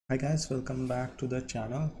Hi guys, welcome back to the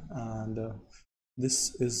channel, and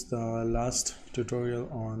this is the last tutorial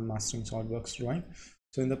on mastering SOLIDWORKS drawing.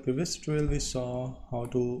 So in the previous tutorial we saw how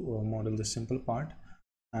to model the simple part,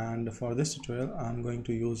 and for this tutorial I'm going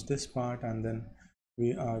to use this part, and then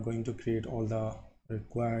we are going to create all the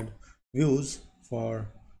required views for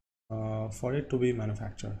it to be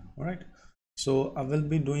manufactured. All right, so I will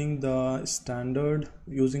be doing the standard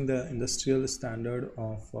using the industrial standard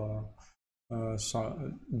of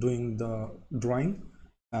doing the drawing.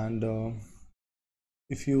 And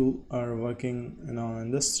if you are working in our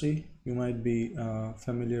industry, you might be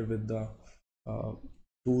familiar with the uh,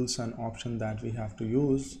 tools and options that we have to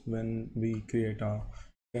use when we create a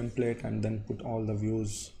template and then put all the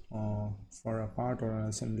views for a part or an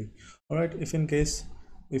assembly. All right,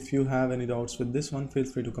 if you have any doubts with this one, feel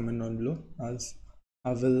free to comment down below, as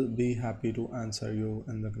I will be happy to answer you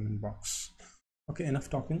in the comment box. Okay, enough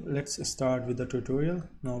talking, let's start with the tutorial.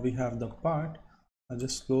 Now we have the part. I'll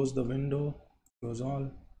just close the window, close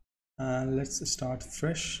all, and let's start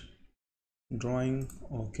fresh drawing.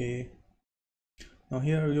 Okay, now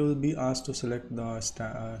here you will be asked to select the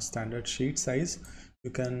standard sheet size. You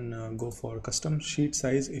can go for custom sheet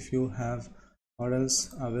size if you have, or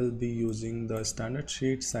else I will be using the standard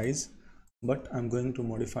sheet size, but I'm going to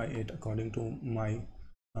modify it according to my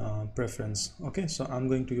preference. Okay, so I'm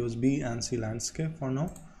going to use B and C landscape for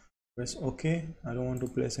now. Press OK. I don't want to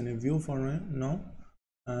place any view for now,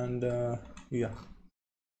 and yeah,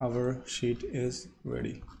 our sheet is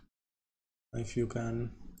ready. If you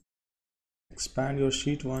can expand your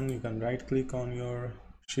sheet one, you can right click on your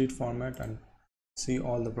sheet format and see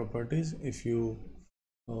all the properties. If you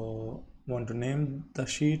want to name the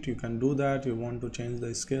sheet, you can do that. You want to change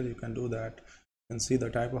the scale, you can do that. You can see the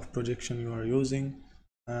type of projection you are using,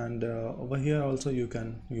 and over here also you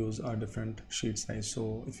can use a different sheet size.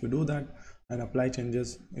 So if you do that and apply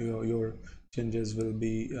changes, your changes will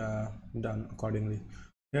be done accordingly.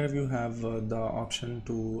 Here you have the option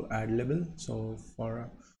to add label. So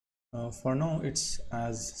for now it's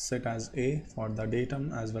as set as A for the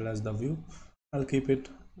datum as well as the view. I'll keep it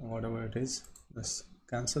whatever it is. Just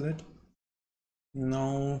cancel it.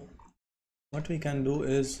 Now what we can do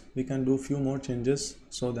is we can do few more changes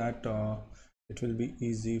so that it will be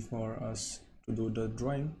easy for us to do the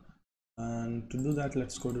drawing. And to do that,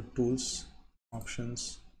 let's go to tools,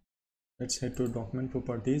 options, let's head to document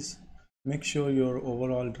properties. Make sure your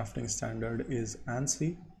overall drafting standard is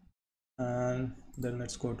ANSI, and then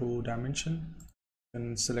let's go to dimension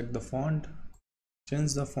and select the font.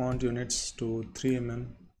 Change the font units to 3 mm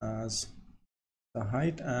as the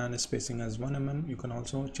height and spacing as 1 mm. You can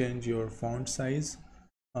also change your font size,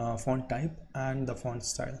 font type, and the font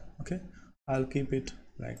style. Okay, I'll keep it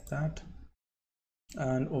like that.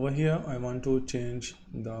 And over here I want to change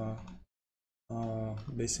the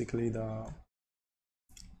basically the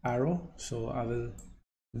arrow, so I will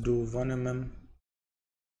do 1 mm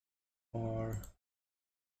for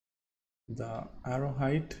the arrow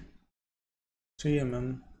height, 3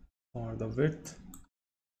 mm for the width,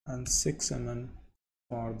 and 6 mm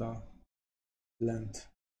for the length.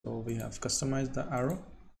 So we have customized the arrow,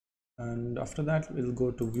 and after that we'll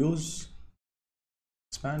go to views,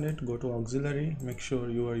 expand it, go to auxiliary, make sure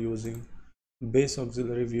you are using base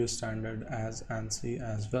auxiliary view standard as ANSI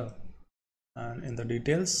as well. And in the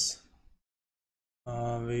details,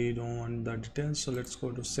 we don't want the details, so let's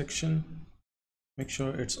go to section, make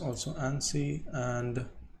sure it's also ANSI, and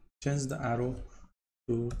change the arrow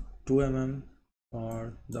to 2 mm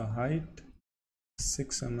for the height,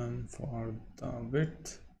 6 mm for the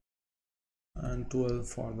width, and 12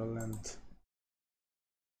 for the length.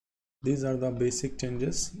 These are the basic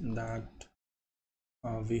changes that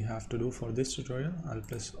we have to do for this tutorial. I'll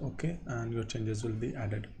press OK and your changes will be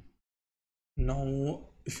added. Now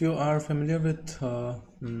if you are familiar with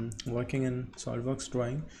working in SOLIDWORKS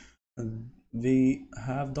drawing, we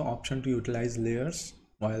have the option to utilize layers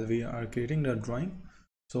while we are creating the drawing.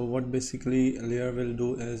 So what basically layer will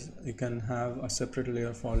do is you can have a separate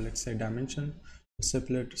layer for, let's say, dimension, a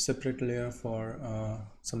separate layer for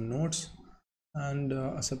some notes, and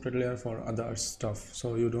a separate layer for other stuff,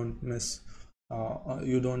 so you don't miss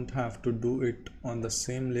you don't have to do it on the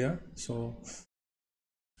same layer. So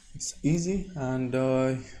it's easy, and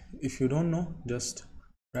if you don't know, just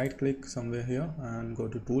right click somewhere here and go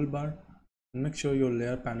to toolbar and make sure your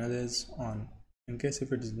layer panel is on. In case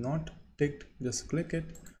if it is not ticked, just click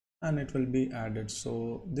it and it will be added.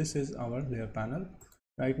 So this is our layer panel.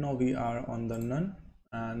 Right now we are on the none,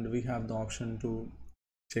 and we have the option to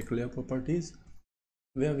check layer properties,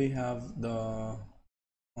 where we have the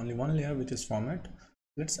only one layer, which is format.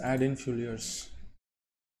 Let's add in few layers.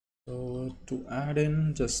 So to add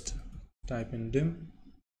in, just type in dim.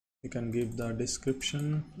 You can give the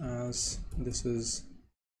description as this is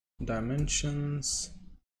dimensions.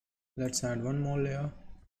 Let's add one more layer.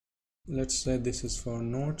 Let's say this is for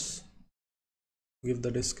notes. Give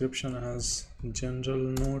the description as general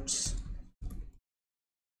notes,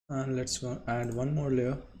 and let's add one more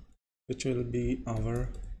layer, which will be our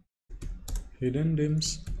hidden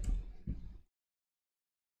dims.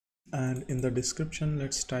 And in the description,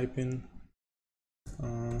 let's type in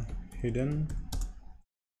hidden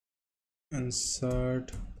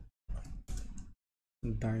insert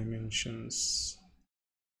dimensions.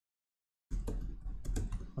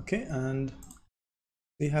 Okay, and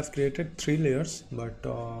we have created 3 layers, but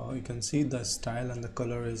you can see the style and the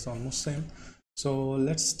color is almost same. So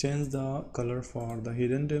let's change the color for the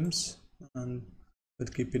hidden dims, and we'll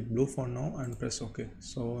keep it blue for now and press OK.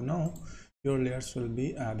 So now your layers will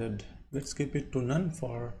be added. Let's keep it to none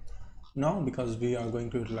for now because we are going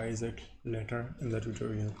to utilize it later in the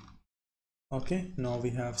tutorial. Okay, now we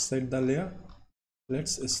have set the layer.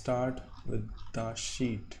 Let's start with the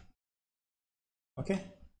sheet. Okay,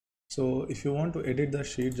 so if you want to edit the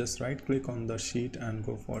sheet, just right click on the sheet and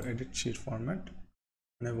go for edit sheet format.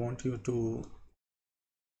 And I want you to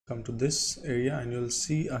come to this area and you'll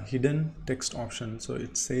see a hidden text option. So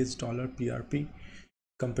it says $PRP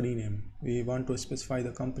company name. We want to specify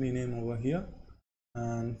the company name over here,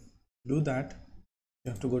 and do that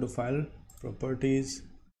you have to go to file, properties,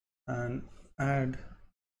 and add.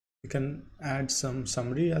 You can add some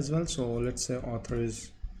summary as well. So let's say author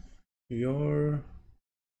is your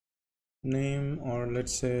name, or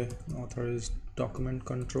let's say author is document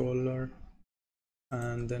controller,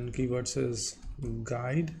 and then keywords is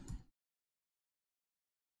guide,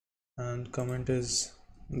 and comment is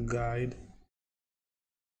guide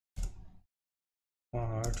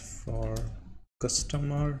part for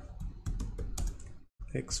customer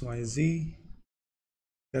XYZ.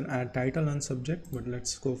 Then add title and subject, but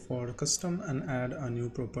let's go for custom and add a new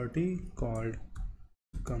property called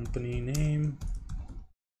company name,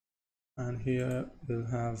 and here we'll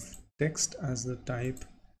have text as the type.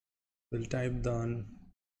 We'll type the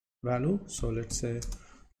value, so let's say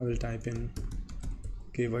I will type in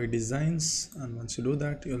KY designs, and once you do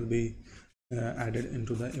that you'll be added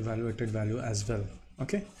into the evaluated value as well.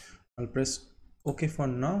 Okay, I'll press OK for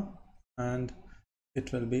now and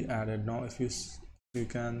it will be added. Now if you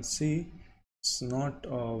can see it's not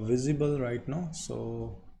visible right now,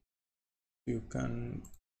 so you can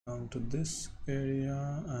come to this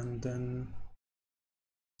area and then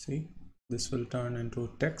see this will turn into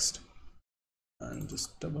text, and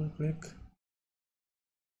just double click,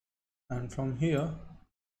 and from here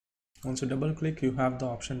once you double click you have the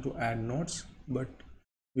option to add notes, but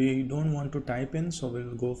we don't want to type in, so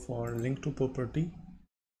we'll go for link to property,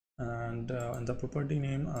 and in the property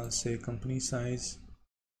name I'll say company size.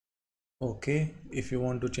 Okay, if you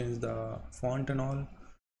want to change the font and all,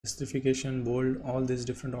 justification, bold, all these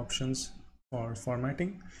different options for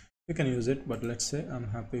formatting, you can use it, but let's say I'm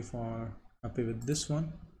happy with this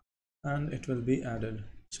one, and it will be added.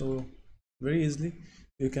 So very easily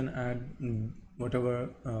you can add whatever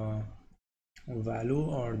value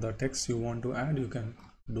or the text you want to add, you can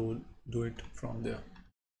do it from there.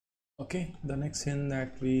 Okay, the next thing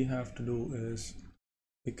that we have to do is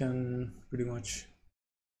we can pretty much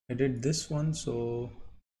edit this one. So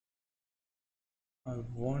I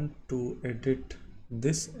want to edit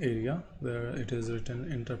this area where it is written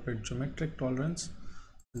interpret geometric tolerance.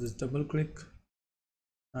 Just double click,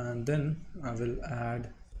 and then I will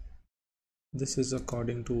add, this is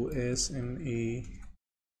according to ASME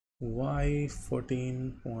Y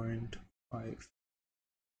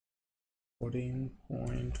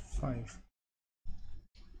 14.5.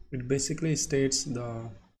 It basically states the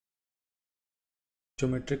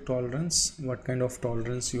geometric tolerance, what kind of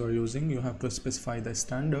tolerance you are using. You have to specify the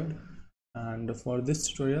standard, and for this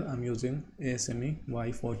tutorial I'm using ASME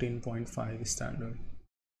Y 14.5 standard.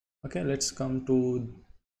 Okay, let's come to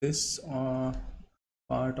this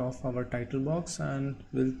part of our title box, and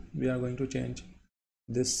we are going to change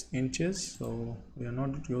this inches. So we are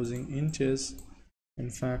not using inches, in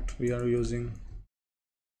fact we are using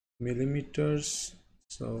millimeters.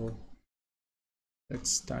 So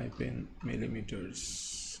let's type in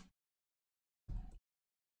millimeters.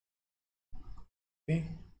 Okay,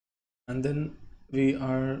 and then we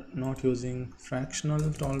are not using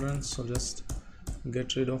fractional tolerance, so just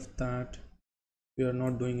get rid of that. We are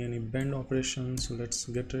not doing any bend operations, so let's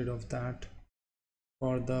get rid of that.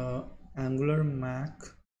 For the angular Mac,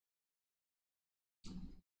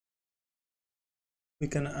 we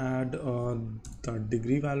can add the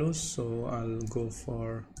degree values, so I'll go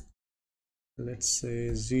for let's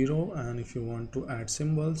say 0, and if you want to add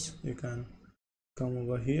symbols, you can come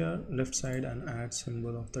over here left side and add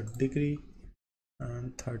symbol of the degree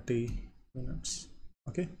and 30 minutes.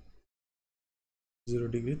 Okay, 0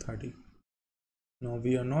 degree 30. Now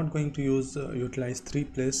we are not going to use utilize 3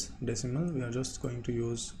 place decimal, we are just going to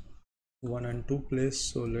use 1 and 2 place.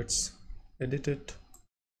 So let's edit it,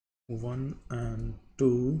 1 and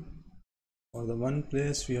 2. For the 1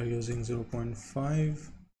 place we are using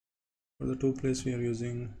 0.5, for the 2 place we are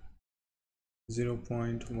using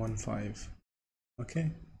 0.15.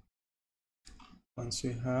 okay, once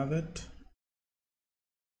you have it,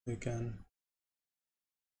 you can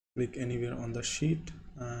click anywhere on the sheet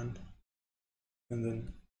and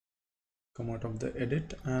then come out of the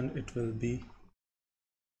edit, and it will be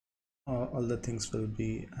all the things will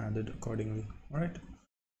be added accordingly. All right,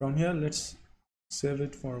 from here let's save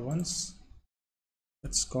it for once.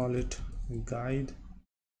 Let's call it guide.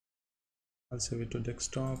 I'll save it to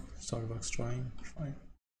desktop, SOLIDWORKS drawing. Fine.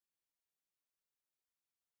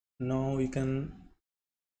 Now we can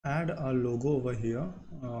add a logo over here,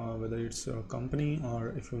 whether it's a company or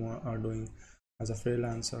if you are doing as a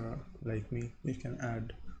freelancer like me, you can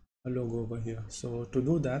add a logo over here. So to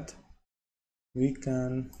do that, we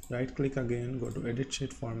can right click again, go to edit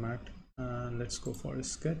sheet format, and let's go for a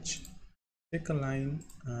sketch. Take a line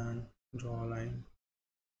and draw a line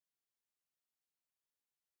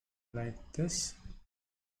like this.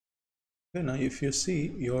 Okay, now if you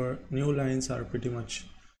see, your new lines are pretty much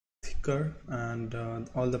thicker, and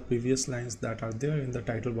all the previous lines that are there in the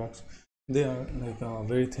title box, they are like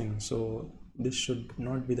very thin. So this should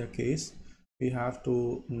not be the case. We have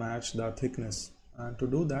to match the thickness, and to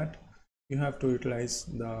do that you have to utilize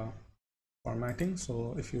the formatting.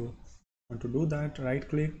 So if you want to do that, right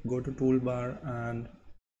click, go to toolbar, and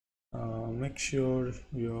make sure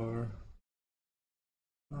your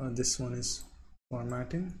this one is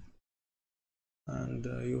formatting, and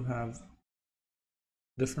you have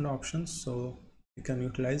different options, so you can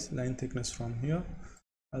utilize line thickness from here.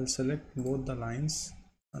 I'll select both the lines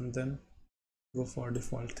and then go for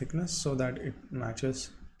default thickness so that it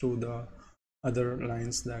matches to the other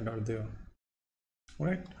lines that are there. All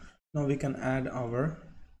right, now we can add our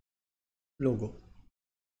logo,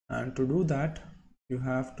 and to do that you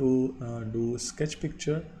have to do sketch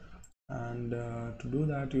picture, and to do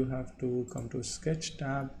that you have to come to sketch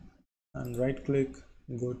tab and right click,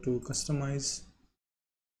 go to customize,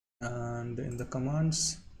 and in the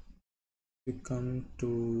commands you come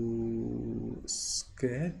to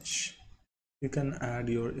sketch. You can add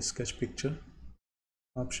your sketch picture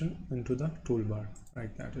option into the toolbar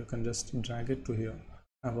like that. You can just drag it to here.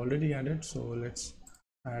 I've already added, so let's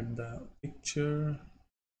add the picture.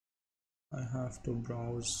 I have to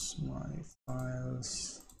browse my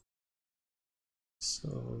files,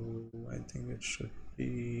 so I think it should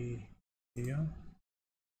be here.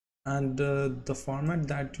 And the format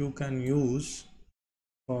that you can use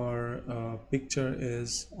for picture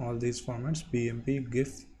is all these formats: BMP,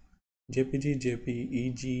 GIF, JPG,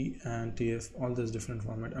 JPEG, and TF, all these different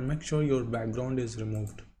format. And make sure your background is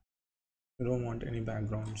removed. You don't want any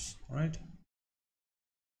backgrounds. All right,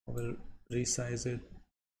 I will resize it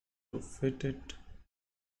to fit it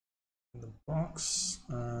in the box,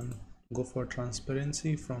 and go for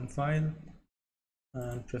transparency from file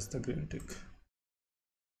and press the green tick.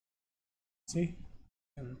 See,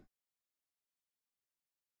 and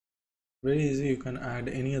very easy. You can add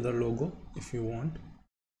any other logo if you want.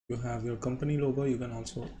 You have your company logo, you can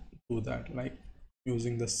also do that, like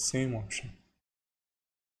using the same option.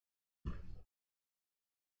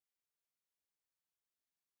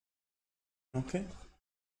 Okay,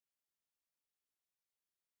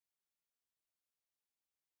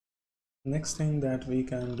 next thing that we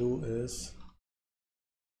can do is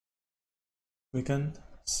we can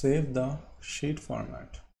save the sheet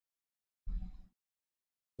format.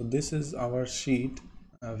 So this is our sheet.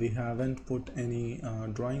 We haven't put any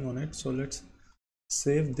drawing on it, so let's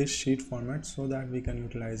save this sheet format so that we can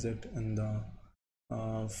utilize it in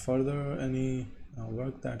the further any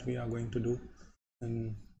work that we are going to do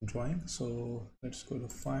in drawing. So let's go to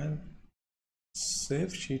file,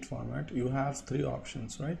 save sheet format. You have 3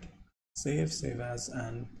 options, right? Save, save as,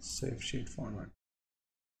 and save sheet format.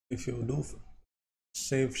 If you do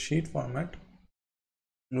save sheet format,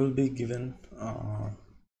 you will be given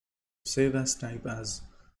save as type as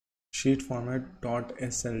sheet format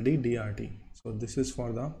 .sld.drt. so this is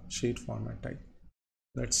for the sheet format type.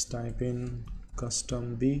 Let's type in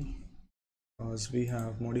custom B, because we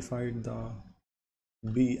have modified the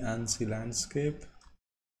B and C landscape,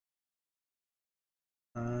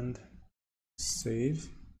 and save.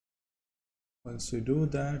 Once you do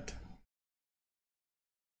that,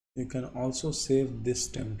 you can also save this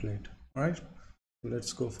template. All right,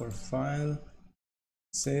 let's go for file,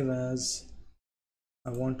 save as. I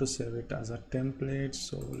want to save it as a template,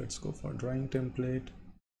 so let's go for drawing template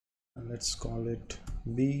and let's call it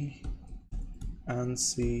B and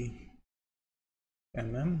C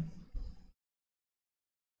mm,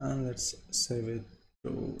 and let's save it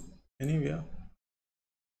to anywhere.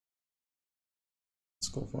 Let's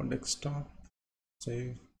go for desktop,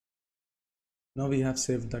 save. Now we have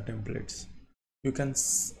saved the templates. You can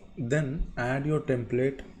then add your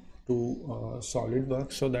template to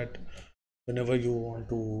SolidWorks, so that whenever you want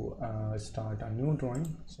to start a new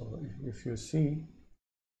drawing, so if you see,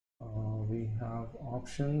 we have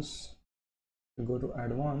options. We go to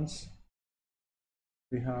advanced,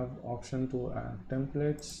 we have option to add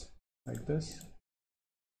templates like this,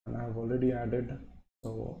 and I have already added,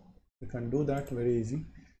 so you can do that very easy.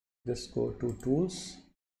 Just go to tools,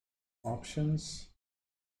 options,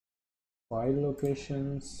 file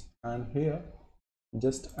locations, and here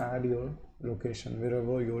just add your location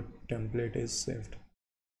wherever your template is saved.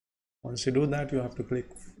 Once you do that, you have to click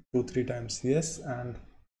 2-3 times yes, and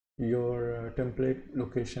your template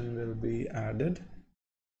location will be added,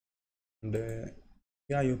 and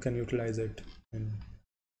yeah, you can utilize it in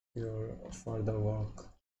your further work.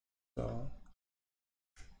 So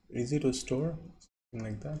easy to store,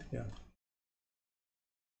 something like that. Yeah.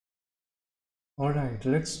 All right,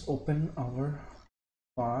 let's open our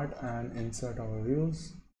part and insert our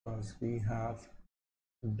views, because we have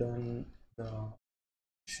done the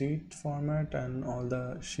sheet format and all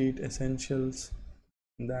the sheet essentials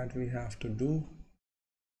that we have to do.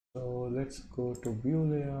 So let's go to view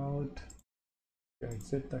layout,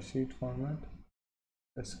 exit the sheet format.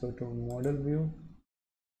 Let's go to model view,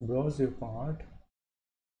 browse your part,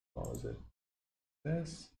 pause it,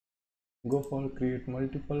 this, go for create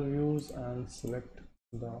multiple views and select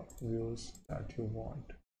the views that you want.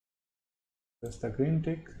 Press the green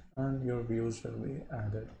tick and your views will be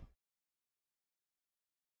added.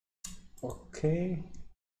 Okay,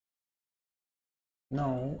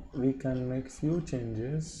 now we can make few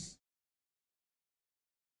changes.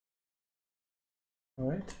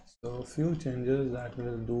 All right, so few changes that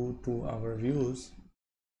we'll do to our views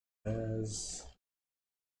is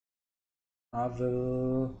I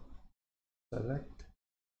will select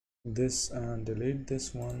this and delete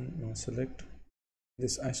this one. Now select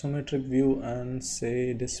this isometric view and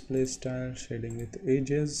say display style shading with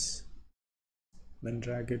edges, then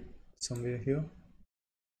drag it somewhere here,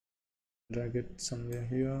 drag it somewhere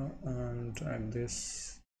here, and drag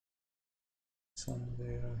this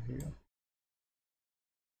somewhere here.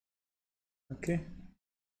 Okay,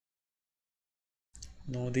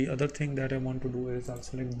 now the other thing that I want to do is I'll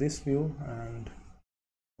select this view and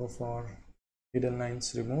go for hidden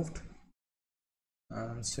lines removed,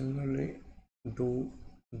 and similarly do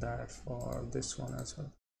that for this one as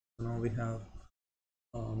well. Now we have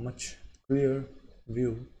a much clear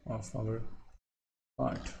view of our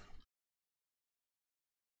part.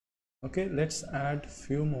 Okay, let's add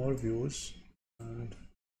few more views, and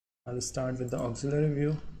I'll start with the auxiliary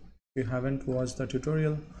view. If you haven't watched the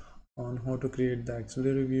tutorial on how to create the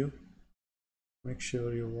auxiliary view, make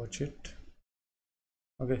sure you watch it.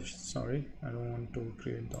 Okay, sorry, I don't want to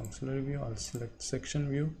create the auxiliary view. I'll select section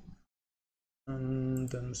view and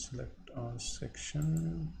then select our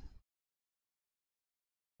section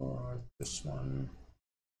for this one.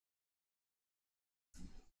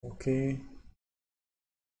 Okay,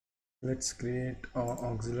 let's create our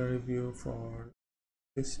auxiliary view for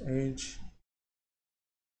this edge.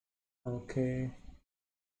 Okay,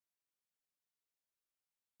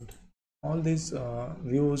 all these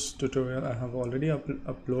views tutorial I have already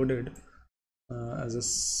uploaded as a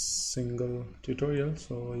single tutorial,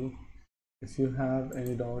 so if you have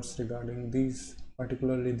any doubts regarding these,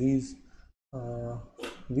 particularly these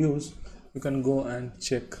views, you can go and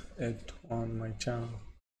check it on my channel.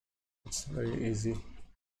 It's very easy.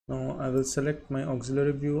 Now I will select my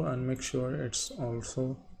auxiliary view and make sure it's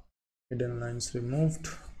also hidden lines removed.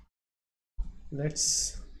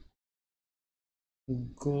 Let's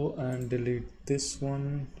go and delete this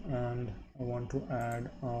one, and I want to add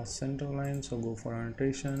a center line, so go for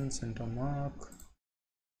annotation, center mark,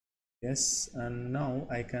 yes, and now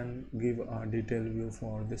I can give a detail view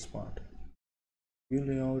for this part. View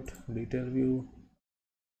layout, detail view,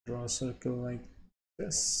 draw a circle like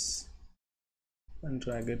this and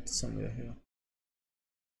drag it somewhere here.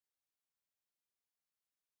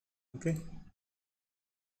 Okay,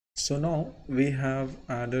 so now we have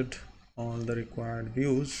added all the required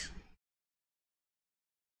views,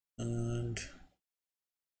 and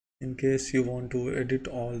In case you want to edit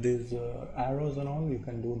all these arrows and all, you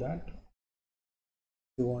can do that.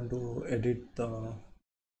 If you want to edit the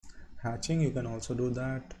hatching, you can also do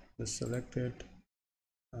that. Just select it,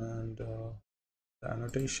 and the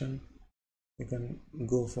annotation, you can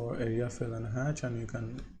go for area fill and hatch, and you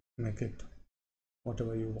can make it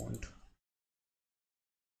whatever you want.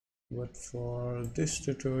 But for this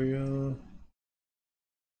tutorial,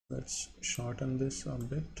 let's shorten this a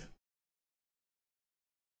bit.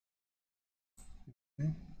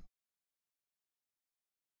 Okay.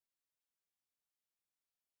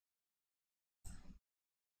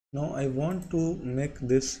 Now I want to make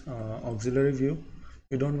this auxiliary view.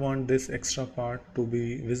 You don't want this extra part to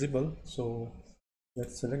be visible, so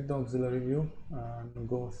let's select the auxiliary view and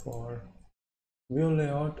go for view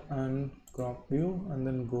layout and crop view, and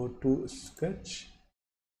then go to sketch,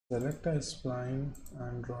 select a spline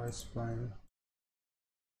and draw a spline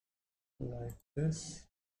like this.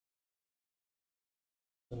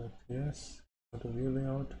 Select yes, go to view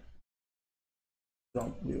layout,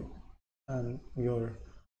 crop view, and your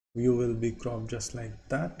view will be cropped just like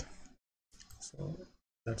that. So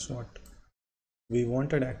that's what we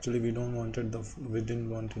wanted. Actually, we didn't wanted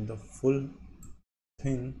the full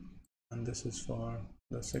thing. And this is for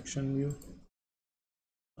the section view.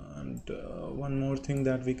 And one more thing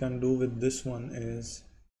that we can do with this one is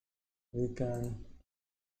we can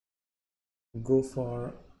go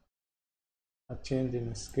for a change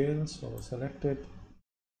in scale. So select it,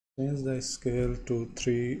 change the scale to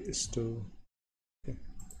 3:2, okay,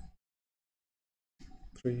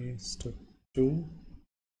 3:2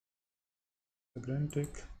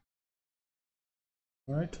 gigantic.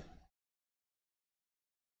 All right,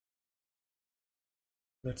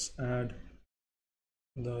 let's add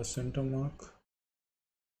the center mark.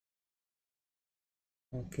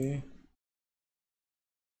 Okay,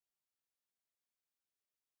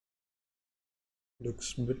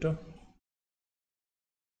 looks better.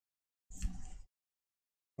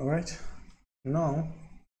 All right, now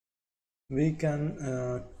we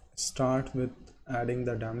can start with adding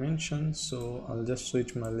the dimensions. So I'll just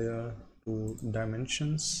switch my layer to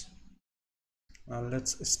dimensions.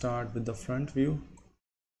 Let's start with the front view.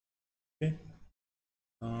 Okay,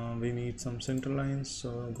 we need some center lines,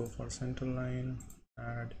 so go for center line,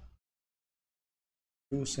 add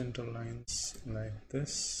 2 center lines like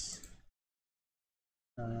this,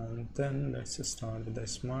 and then let's start with the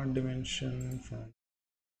smart dimension from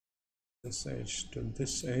this edge to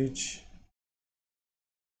this edge.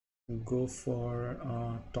 Go for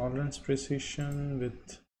tolerance precision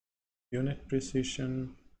with unit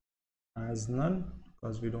precision as none,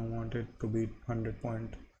 because we don't want it to be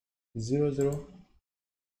 100.00.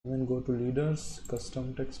 And then go to leaders,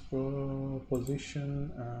 custom text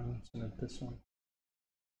position, and select this one.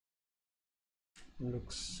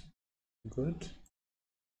 Looks good.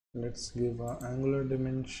 Let's give an angular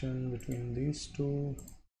dimension between these two,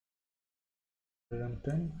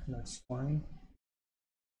 110. That's fine.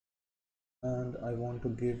 And I want to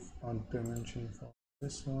give a dimension for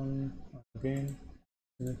this one. Again,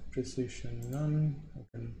 unit precision none. I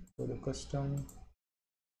can go to custom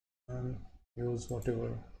and use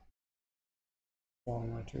whatever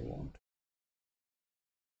format you want.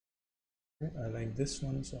 Okay, I like this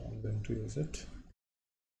one, so I'm going to use it.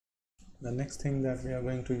 The next thing that we are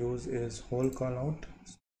going to use is whole callout.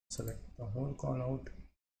 Select the whole callout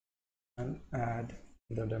and add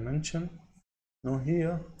the dimension. Now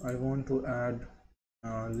here I want to add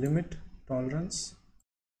limit tolerance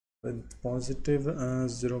with positive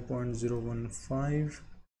 0.015,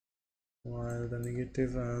 while the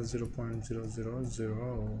negative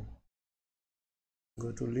 0.000.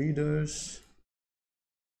 Go to leaders,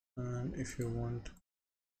 and if you want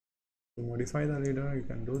to modify the leader, you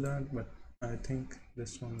can do that, but I think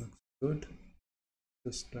this one looks good.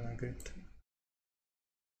 Just drag it,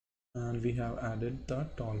 and we have added the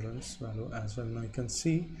tolerance value as well. Now you can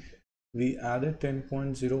see we added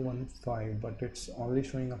 10.015, but it's only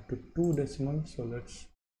showing up to 2 decimals, so let's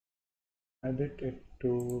edit it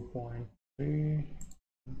to 0.3.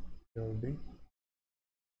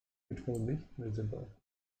 It will be visible.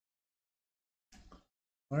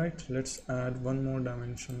 All right, let's add one more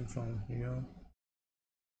dimension from here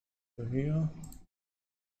to here.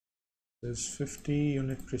 There's 50,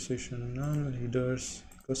 unit precision none, leaders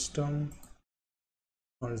custom,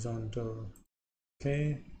 horizontal,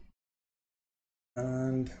 okay,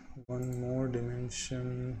 and one more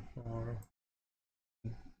dimension for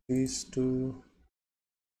these two.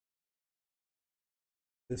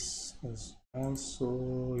 This is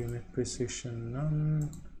also unit precision none,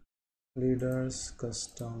 leaders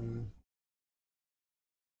custom,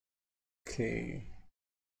 okay.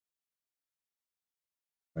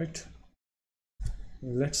 right?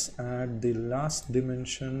 Let's add the last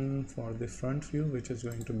dimension for the front view, which is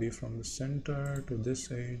going to be from the center to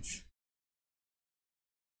this edge.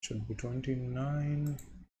 Should be 29.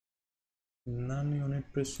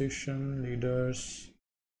 Non-unit precision, leaders,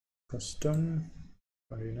 custom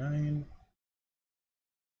 39,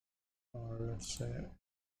 or let's say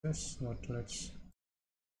this, but let's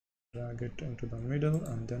drag it into the middle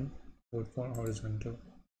and then go for horizontal.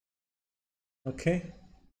 Okay,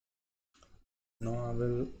 now I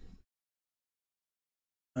will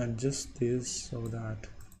adjust this so that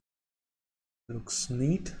it looks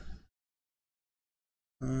neat,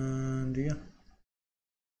 and yeah,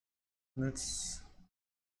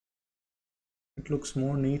 it looks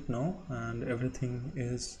more neat now, and everything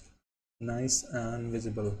is nice and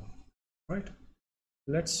visible, right?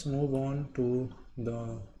 Let's move on to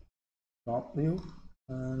the top view,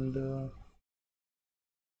 and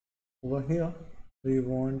over here we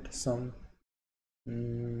want some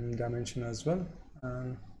dimension as well,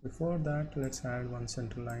 and before that let's add one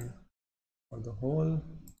center line for the whole,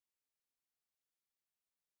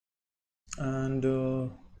 and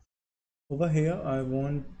over here I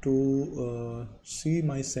want to see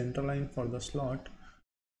my center line for the slot,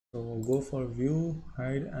 so go for view,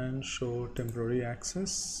 hide and show temporary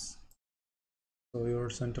access, so your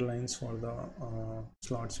center lines for the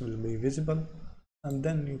slots will be visible, and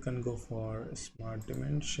then you can go for smart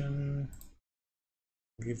dimension,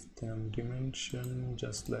 give them dimension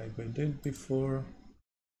just like we did before.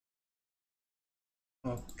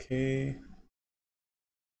 Okay,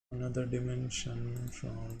 another dimension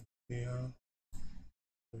from here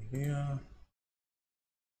to here,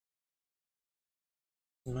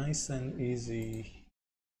 nice and easy.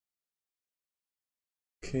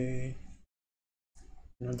 Okay,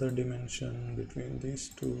 another dimension between these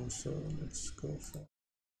two, so let's go for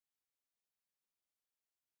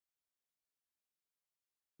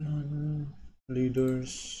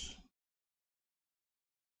leaders.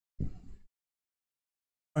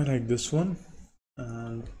 I like this one,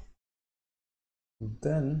 and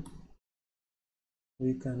then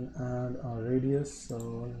we can add a radius, so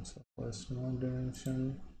let's go for a small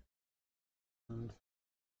dimension, and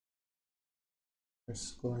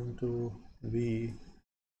it's going to be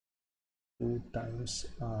 2 times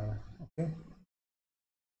r. Okay,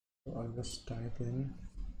 so I'll just type in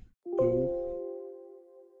 2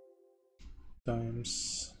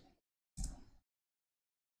 times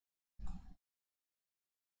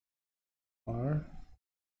r4.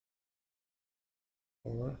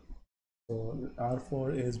 So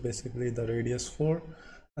r4 is basically the radius 4,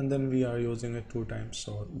 and then we are using it 2 times,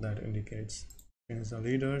 so that indicates change the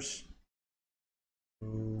leaders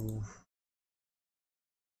to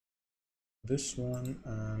this one,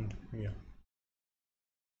 and yeah,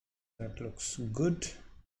 that looks good.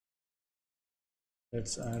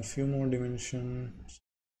 Let's add few more dimensions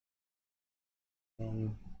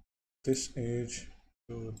from this edge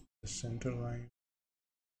to the center line,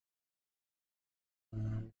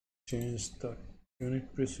 and change the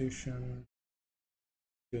unit precision,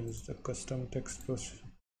 change the custom text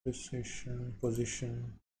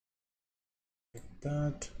position like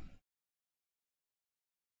that.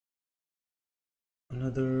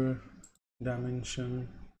 Another dimension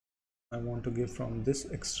I want to give from this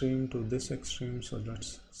extreme to this extreme, so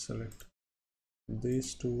let's select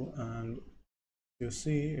these two, and you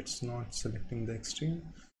see it's not selecting the extreme,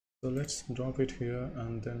 so let's drop it here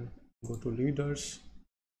and then go to leaders,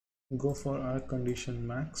 go for arc condition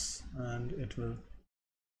max, and it will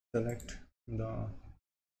select the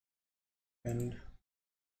end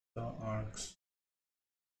the arcs.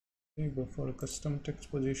 Okay, go for a custom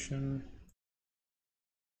text position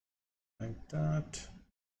like that.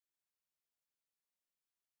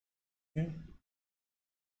 Okay,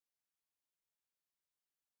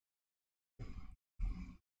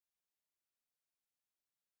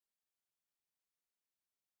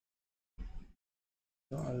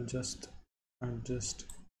 so I'll just adjust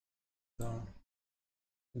the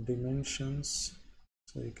dimensions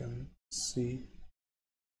so you can see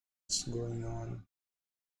what's going on.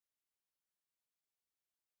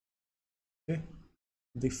 Okay,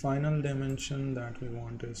 the final dimension that we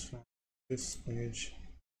want is from this edge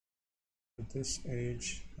to this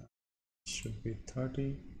edge, should be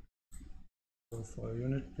 30. Go for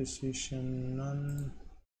unit precision, none,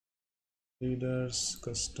 leaders,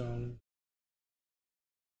 custom.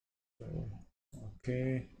 So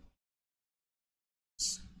okay,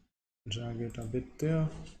 let's drag it a bit there,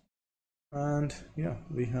 and yeah,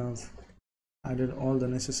 we have added all the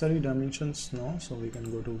necessary dimensions now, so we can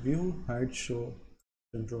go to view, hide, show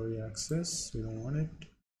temporary access, we don't want it,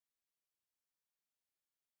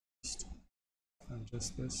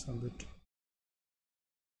 adjust this a bit.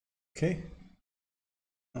 Okay,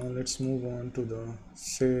 now let's move on to the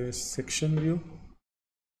section view.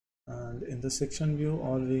 And in the section view,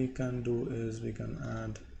 all we can do is we can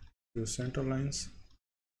add few center lines.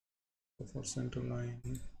 So for center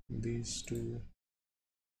line, these two,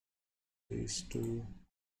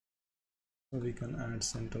 so we can add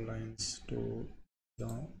center lines to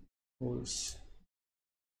the holes,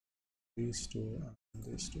 these two and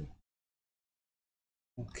these two.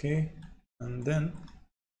 Okay, and then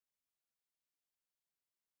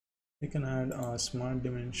we can add a smart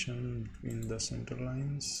dimension between the center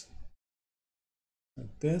lines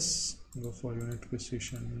like this. Go for unit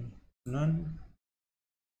precision none,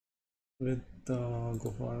 with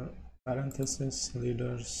go for parenthesis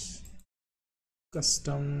leaders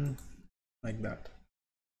custom, like that.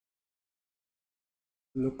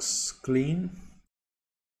 Looks clean.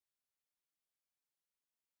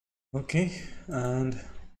 Okay, and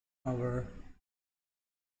our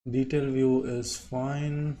detail view is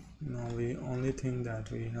fine. Now the only thing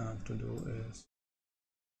that we have to do is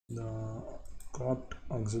the cropped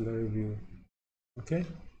auxiliary view. Okay,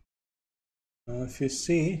 now if you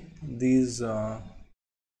see these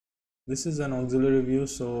this is an auxiliary view,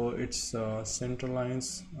 so its center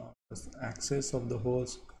lines, axis of the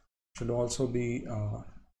holes should also be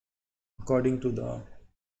according to the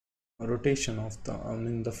rotation of the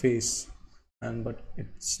the face, and but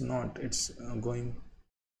it's not, it's going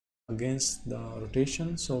against the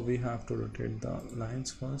rotation, so we have to rotate the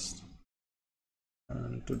lines first.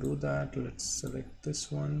 And to do that, let's select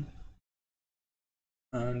this one,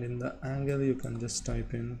 and in the angle you can just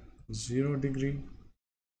type in 0 degree.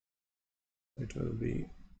 It will be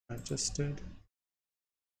adjusted.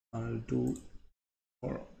 I'll do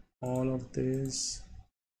for all of this,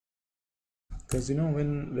 because you know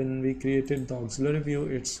when we created the auxiliary view,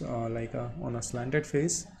 it's like on a slanted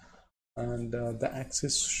face, and the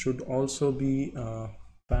axis should also be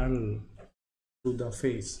parallel to the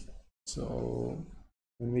face. So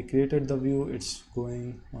when we created the view, it's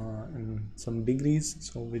going in some degrees,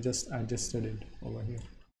 so we just adjusted it over here.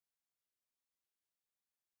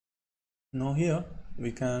 Now here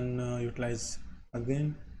we can utilize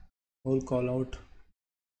again whole call out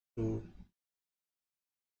to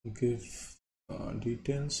give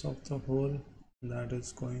details of the hole that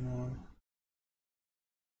is going on,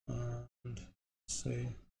 and say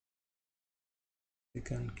we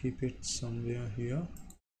can keep it somewhere here.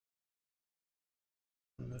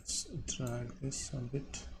 Let's drag this a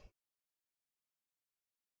bit.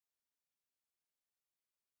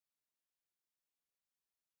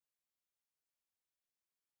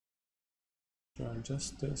 To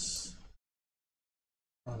adjust this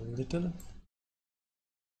a little.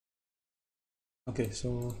 Okay,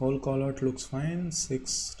 so whole call out looks fine.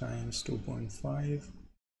 6 times 2.5,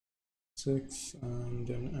 6, and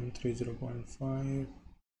then M3 0.5.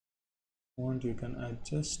 Font you can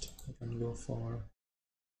adjust, you can go for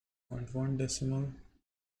 0.1 decimal.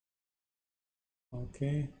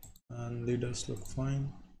 Okay, and leaders look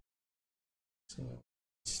fine, so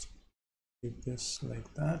let's keep this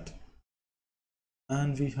like that.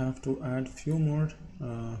 And we have to add few more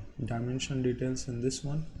dimension details in this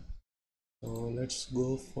one. So let's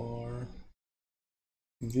go for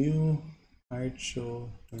view height show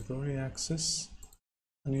temporary axis,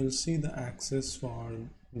 and you'll see the axis for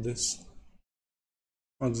this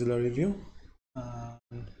auxiliary view.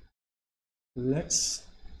 And let's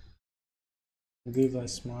give a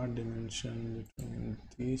smart dimension between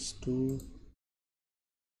these two.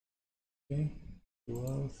 Okay,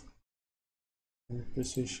 12, and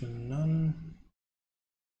precision none.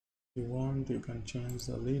 If you want, you can change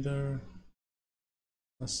the leader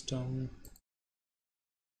custom,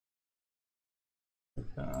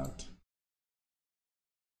 like that.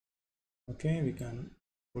 Okay, we can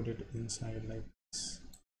put it inside like this.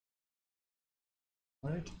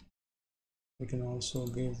 All right, we can also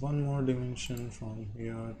give one more dimension from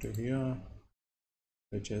here to here,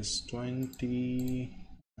 which is 20,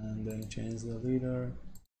 and then change the leader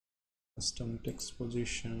custom text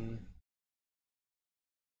position.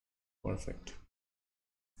 Perfect.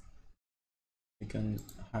 We can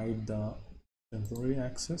hide the temporary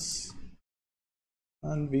axis,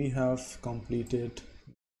 and we have completed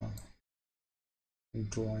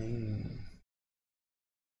drawing.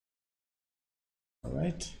 All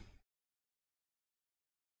right,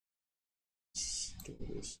 let's do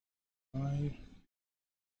this side.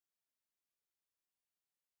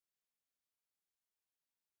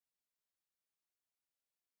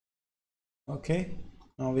 Okay,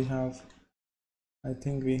 now we have, I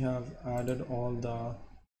think we have added all the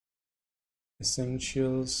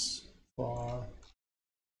essentials for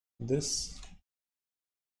this.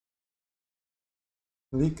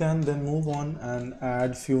 We can then move on and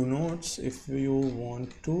add few notes if you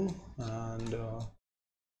want to, and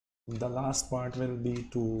the last part will be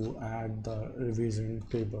to add the revision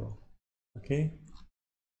table. Okay,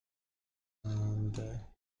 and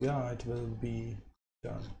yeah, it will be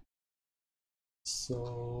done.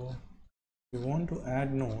 So if you want to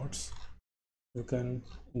add notes, you can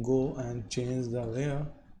go and change the layer,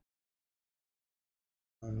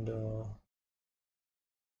 and the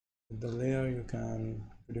layer you can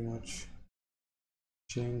pretty much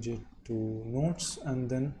change it to notes, and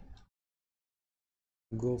then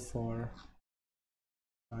go for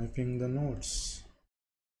typing the notes.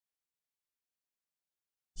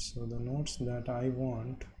 So the notes that I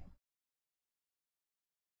want,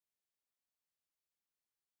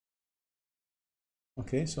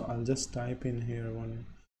 okay, so I'll just type in here one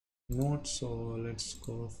note. So let's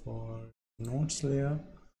go for notes layer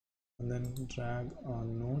and then drag a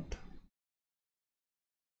note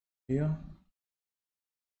here.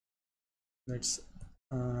 Let's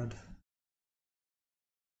add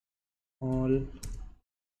all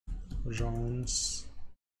rounds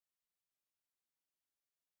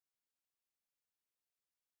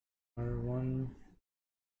are 1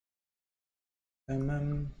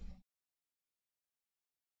 mm.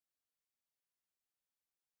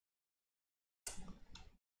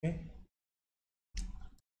 Okay,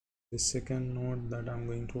 the second note that I'm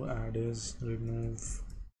going to add is remove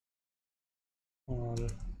all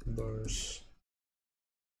burrs.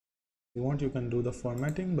 If you want, you can do the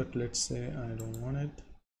formatting, but let's say I don't want it,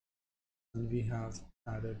 and we have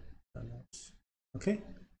added the notes. Okay,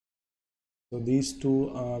 so these two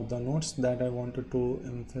are the notes that I wanted to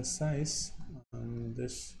emphasize on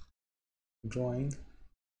this drawing.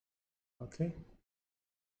 Okay,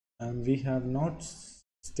 and we have not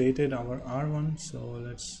stated our R1, so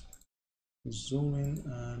let's zoom in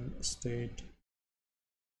and state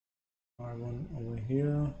R1 over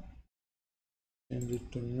here, change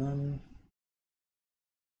it to none,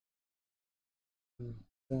 and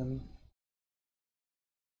then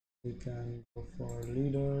we can go for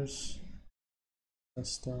leaders,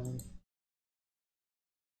 custom.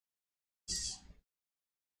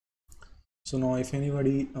 So now if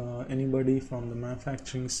anybody from the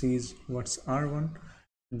manufacturing sees what's R1,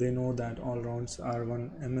 they know that all rounds are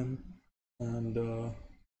 1 mm, and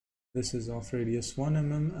this is of radius 1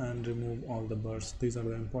 mm, and remove all the burrs. These are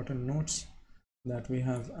the important notes that we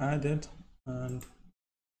have added, and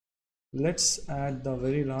let's add the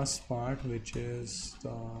very last part, which is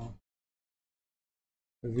the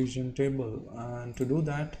revision table. And to do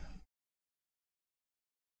that,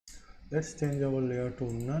 let's change our layer to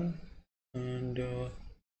none, and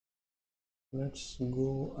let's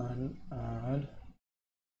go and add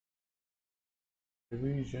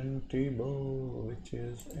revision table, which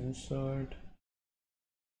is insert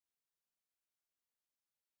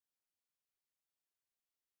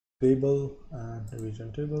table and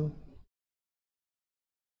revision table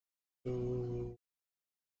to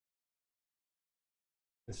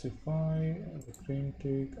specify the green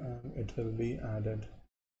tick, and it will be added.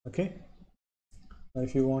 Okay, now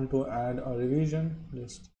if you want to add a revision,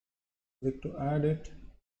 just click to add it,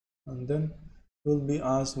 and then you will be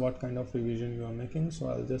asked what kind of revision you are making. So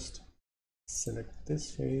I'll just select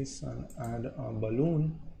this face and add a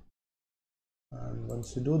balloon, and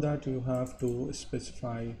once you do that, you have to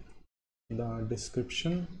specify the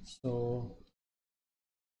description. So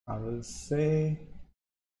I will say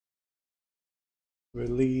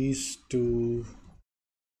release to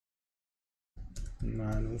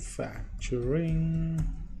manufacturing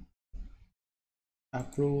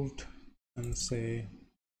approved, and say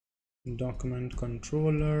document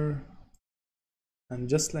controller, and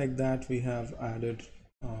just like that we have added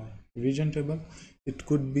revision table. It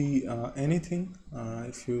could be anything.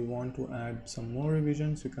 If you want to add some more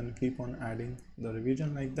revisions, you can keep on adding the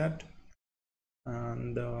revision like that,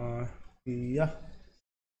 and yeah,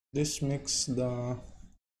 this makes the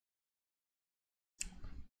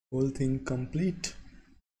whole thing complete.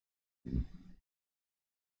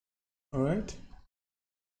 All right,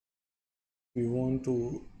 we want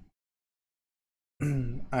to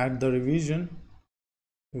add the revision,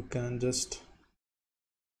 you can just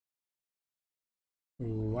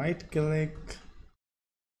right click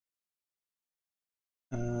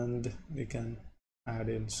and we can add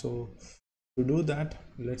in. So to do that,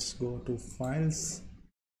 let's go to files,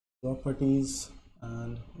 properties,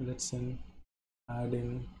 and let's add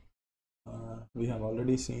in we have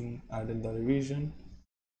already seen added the revision,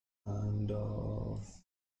 and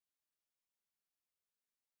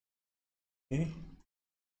okay,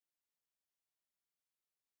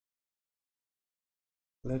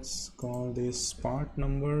 let's call this part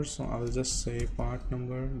number. So I will just say part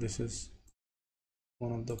number. This is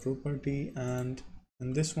one of the property, and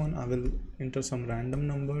in this one I will enter some random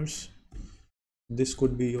numbers. This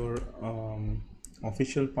could be your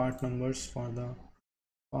official part numbers for the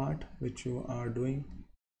part which you are doing.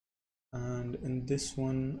 And in this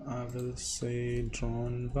one I will say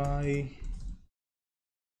drawn by.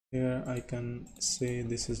 Here I can say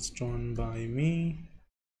this is drawn by me.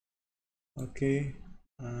 Okay,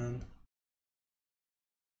 and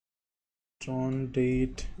drawn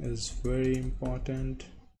date is very important,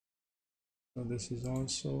 so this is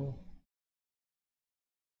also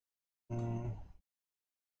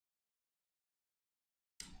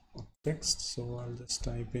text. So I'll just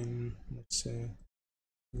type in, let's say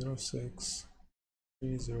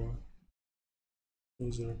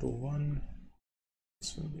 06302021.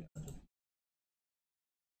 This will be added.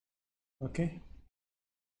 Okay,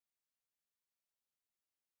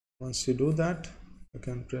 once you do that you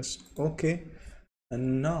can press OK,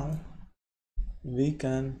 and now we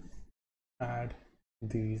can add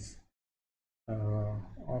these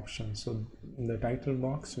options. So in the title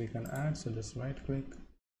box we can add, so just right click,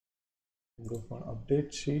 go for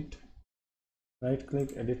update sheet, right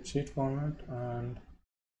click, edit sheet format, and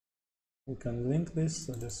you can link this.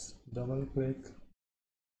 So just double click,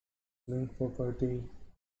 link property,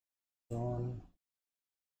 drawn.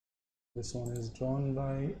 This one is drawn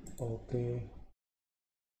by. Okay,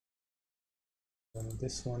 and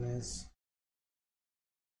this one is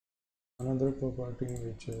another property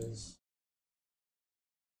which is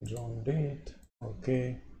drawn date.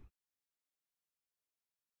 Okay,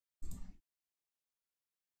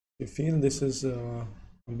 you feel this is a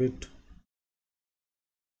bit,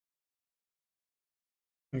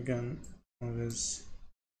 you can always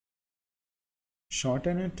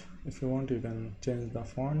shorten it. If you want, you can change the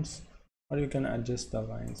fonts or you can adjust the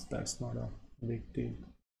lines. That's not a big deal.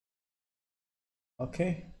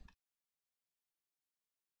 Okay,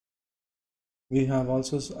 we have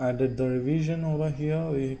also added the revision over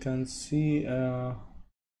here. We can see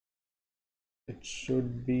it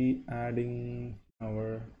should be adding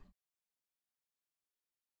our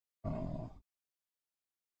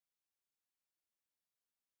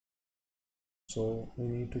so we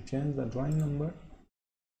need to change the drawing number.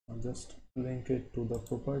 I'll just link it to the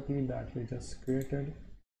property that we just created.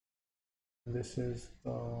 This is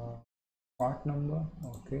the part number.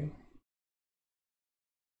 Okay,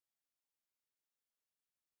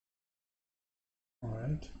 all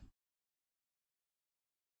right,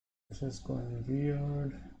 this is going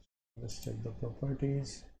weird. Let's check the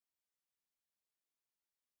properties.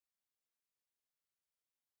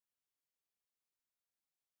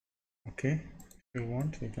 Okay, if you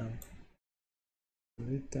want you can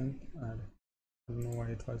delete them, and I don't know why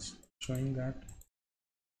it was showing that.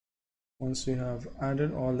 Once you have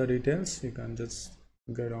added all the details, you can just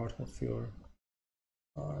get out of your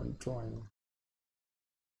drawing.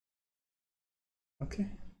 Okay,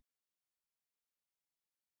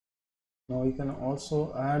 now you can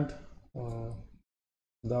also add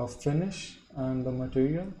the finish and the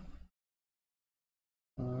material,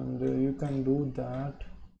 and you can do that.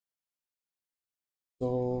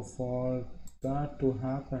 So for that to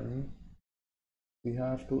happen, we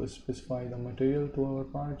have to specify the material to our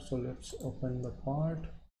part. So let's open the part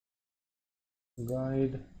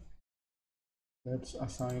guide, let's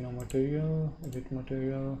assign a material, edit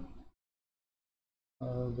material.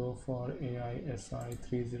 I'll go for AISI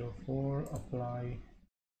 304, apply.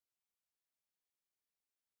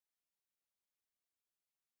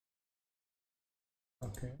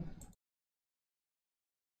 Okay,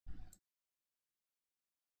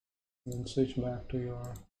 then switch back to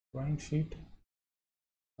your drawing sheet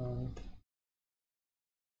and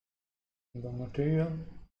the material.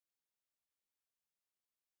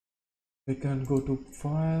 We can go to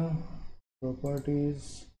file,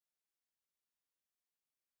 properties,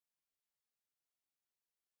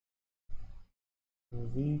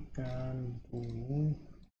 we can do,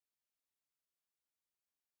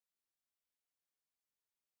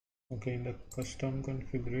 okay, the custom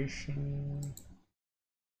configuration.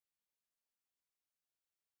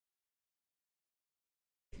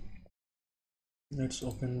 Let's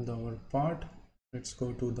open our part. Let's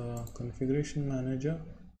go to the configuration manager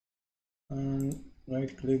and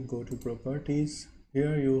right click, go to properties.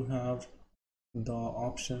 Here you have the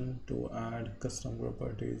option to add custom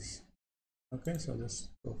properties. Okay, so just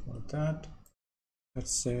go for that.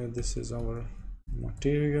 Let's say this is our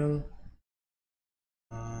material,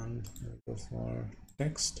 and we'll go for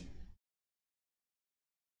text,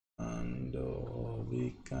 and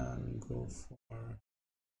we can go for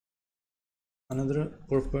another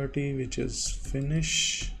property which is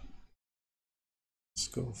finish. Let's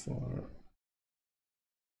go for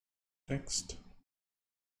text.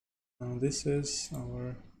 Now this is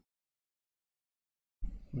our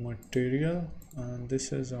material and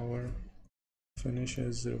this is our finish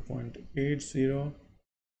is 0.80.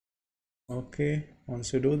 okay,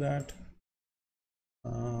 once you do that,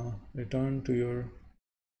 return to your,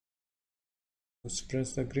 just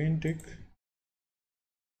press the green tick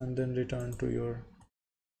and then return to your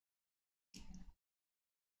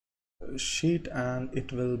sheet, and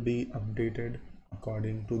it will be updated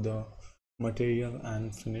according to the material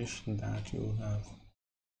and finish that you have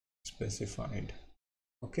specified.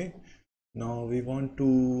 Okay, now we want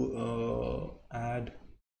to add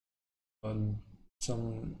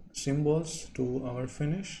some symbols to our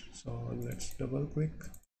finish, so let's double click,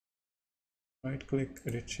 right click,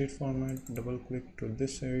 edit sheet format, double click to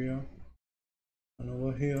this area, and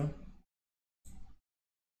over here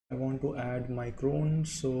I want to add micron,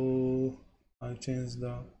 so I'll change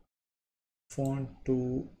the font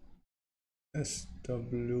to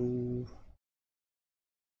SW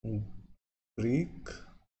Greek,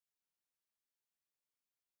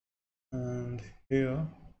 and here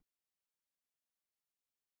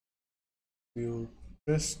you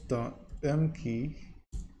press the M key,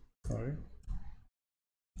 sorry,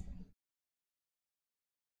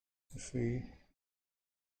 if we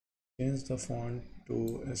change the font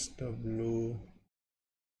to SW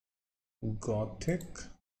Gothic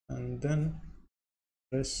and then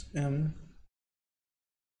press M,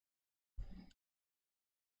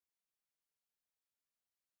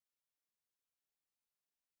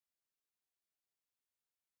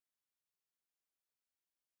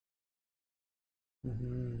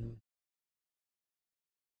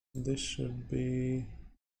 this should be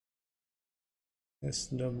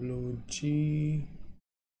SWG,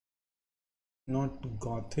 not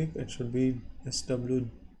Gothic, it should be SW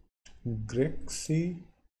Greek C,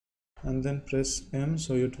 and then press M,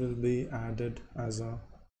 so it will be added as a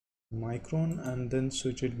micron, and then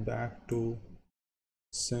switch it back to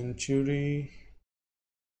Century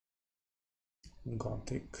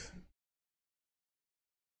Gothic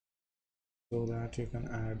so that you can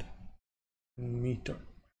add meter.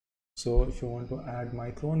 So if you want to add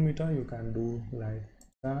micron meter, you can do like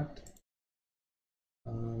that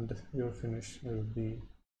and your finish will be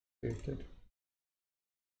created.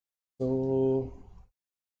 So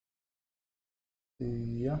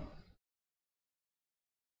yeah,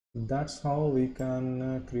 that's how we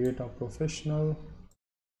can create a professional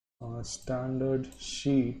standard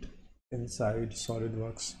sheet inside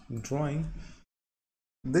SolidWorks drawing.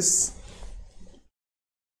 This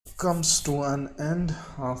comes to an end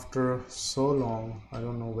after so long. I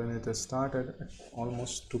don't know when it started. It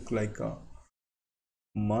almost took like a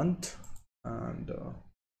month, and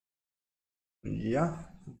yeah,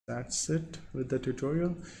 that's it with the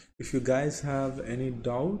tutorial. If you guys have any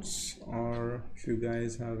doubts or if you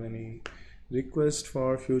guys have any request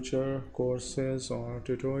for future courses or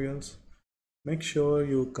tutorials, make sure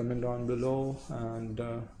you comment down below, and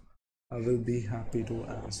I will be happy to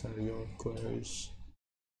answer your queries.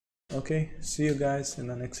 Okay, see you guys in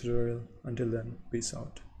the next tutorial. Until then, peace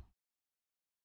out.